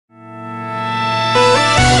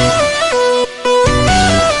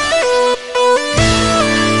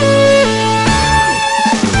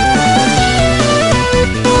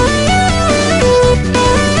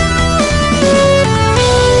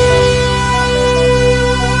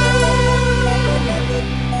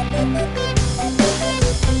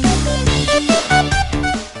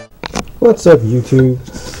What's up, YouTube?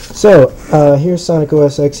 So here's Sonic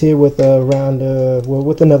OS X here with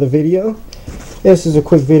with another video. This is a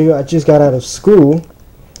quick video. I just got out of school,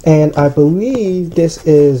 and I believe this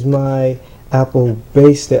is my Apple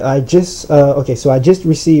base. That I just so I just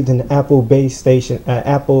received an Apple base station,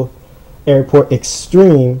 Apple AirPort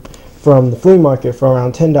Extreme from the flea market for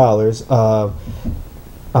around $10.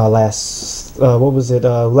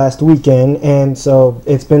 Last weekend, and so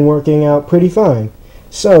it's been working out pretty fine.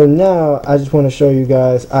 So now I just want to show you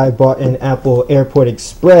guys I bought an Apple AirPort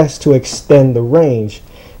Express to extend the range.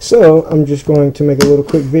 So I'm just going to make a little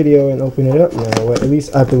quick video and open it up now. Well, at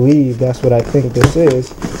least I believe that's what I think this is.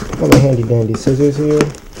 Got my handy dandy scissors here.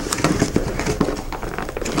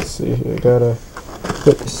 Let's see here, gotta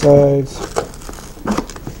put the sides.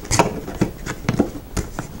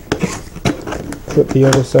 Put the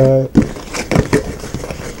other side.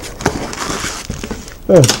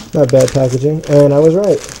 Oh, not bad packaging, and I was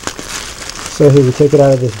right. So here we take it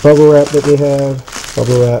out of this bubble wrap that they have,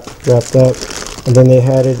 bubble wrap wrapped up, and then they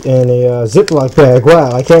had it in a Ziploc bag.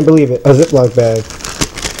 Wow, I can't believe it, a Ziploc bag.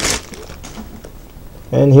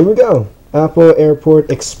 And here we go, Apple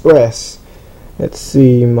AirPort Express. Let's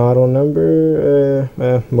see, model number.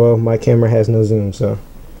 Well, my camera has no zoom, so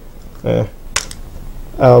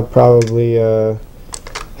I'll probably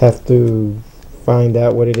have to find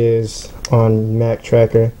out what it is on Mac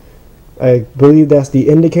Tracker. I believe that's the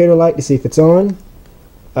indicator light to see if it's on.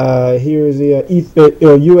 Here is the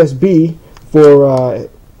USB for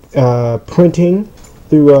printing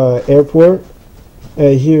through AirPort.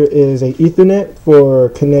 Here is a Ethernet for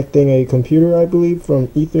connecting a computer, I believe, from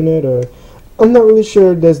Ethernet, or I'm not really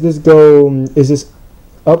sure. Does this go, is this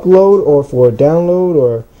upload or for download,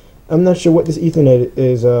 or I'm not sure what this Ethernet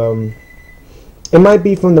is. It might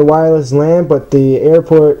be from the wireless LAN, but the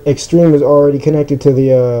AirPort Extreme is already connected to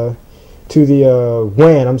the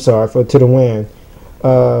WAN. I'm sorry, to the WAN,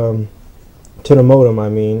 to the modem, I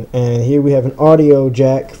mean. And here we have an audio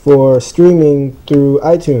jack for streaming through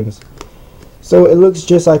iTunes. So it looks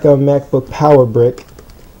just like a MacBook Power Brick.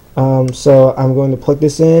 So I'm going to plug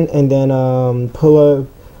this in and then pull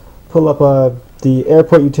up the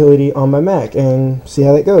AirPort utility on my Mac and see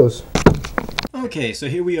how that goes. Okay, so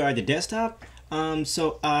here we are at the desktop.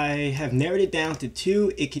 So I have narrowed it down to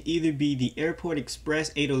two. It could either be the AirPort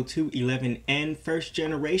Express 802.11n first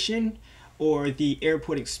generation, or the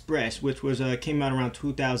AirPort Express, which was came out around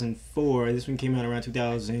 2004. This one came out around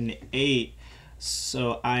 2008.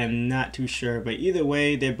 So I am not too sure, but either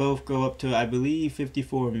way, they both go up to, I believe,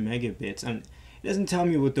 54 megabits. It doesn't tell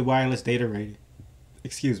me what the wireless data rate.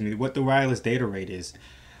 Excuse me, what the wireless data rate is.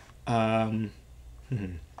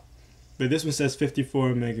 But this one says 54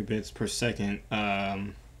 megabits per second. Yeah,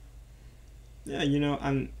 you know,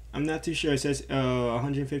 I'm not too sure. It says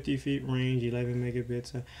 150 feet range, 11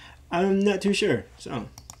 megabits. I'm not too sure. So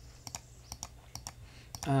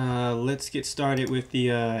let's get started with the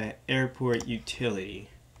AirPort utility.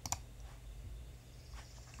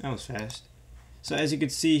 That was fast. So as you can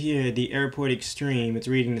see here, the AirPort Extreme, it's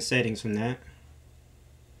reading the settings from that.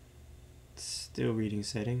 It's still reading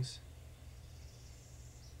settings.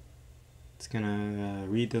 It's gonna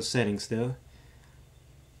read those settings still.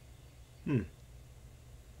 I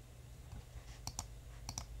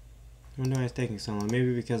wonder why it's taking so long.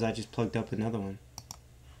 Maybe because I just plugged up another one.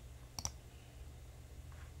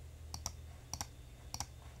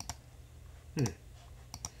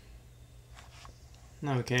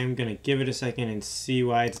 Okay, I'm gonna give it a second and see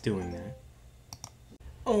why it's doing that.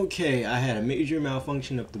 Okay, I had a major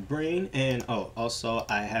malfunction of the brain, and also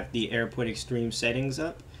I have the AirPort Extreme settings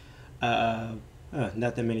up.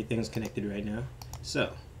 Not that many things connected right now.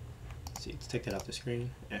 So, let's see, let's take that off the screen.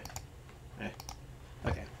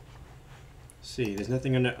 Okay. See, there's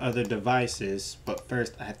nothing on the other devices, but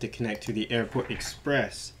first I have to connect to the AirPort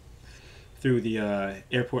Express through the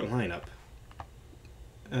AirPort lineup.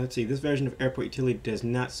 Let's see, this version of AirPort Utility does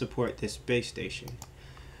not support this base station.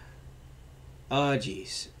 Oh,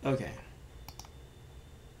 geez. Okay.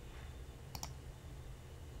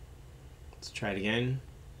 Let's try it again.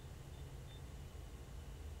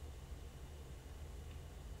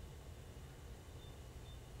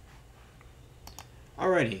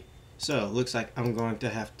 Alrighty, so looks like I'm going to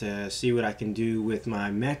have to see what I can do with my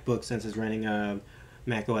MacBook since it's running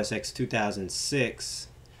Mac OS X 2006.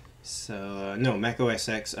 So no, Mac OS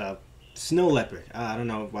X Snow Leopard. I don't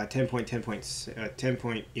know why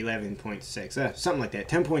 10.11.6 something like that.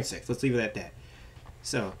 10.6. Let's leave it at that.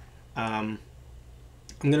 So I'm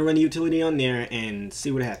gonna run the utility on there and see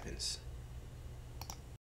what happens.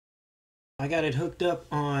 I got it hooked up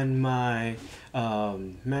on my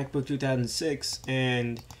MacBook 2006,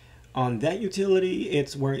 and On that utility,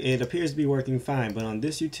 it appears to be working fine, but on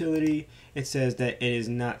this utility, it says that it is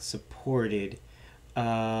not supported.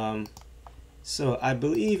 So I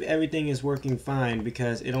believe everything is working fine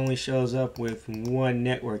because it only shows up with one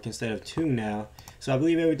network instead of two now. So I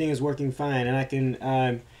believe everything is working fine, and I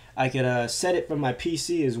could set it from my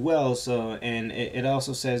PC as well. So it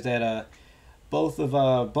also says that both of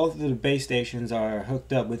the base stations are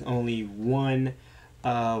hooked up with only one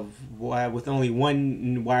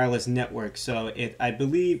wireless network. So I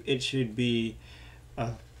believe it should be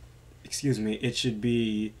it should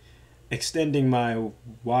be extending my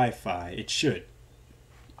Wi-Fi. It should.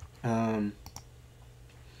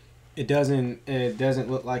 It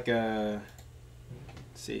doesn't look like a.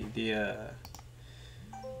 Let's see the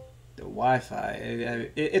Wi-Fi.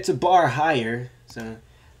 It's a bar higher. So,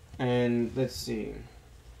 and let's see.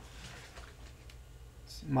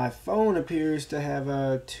 My phone appears to have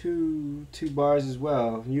two bars as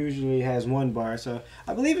well. Usually has one bar, so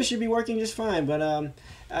I believe it should be working just fine. But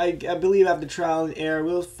I believe after trial and error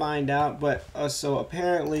we'll find out. But so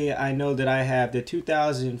apparently I know that I have the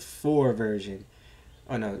 2004 version.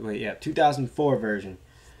 Oh no, wait, yeah, 2004 version,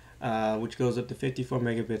 which goes up to 54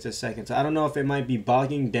 megabits a second. So I don't know if it might be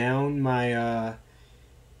bogging down my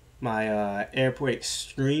AirPort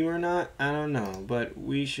Extreme or not. I don't know, but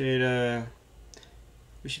we should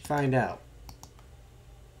find out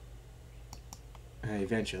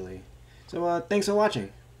eventually. So thanks for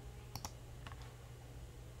watching.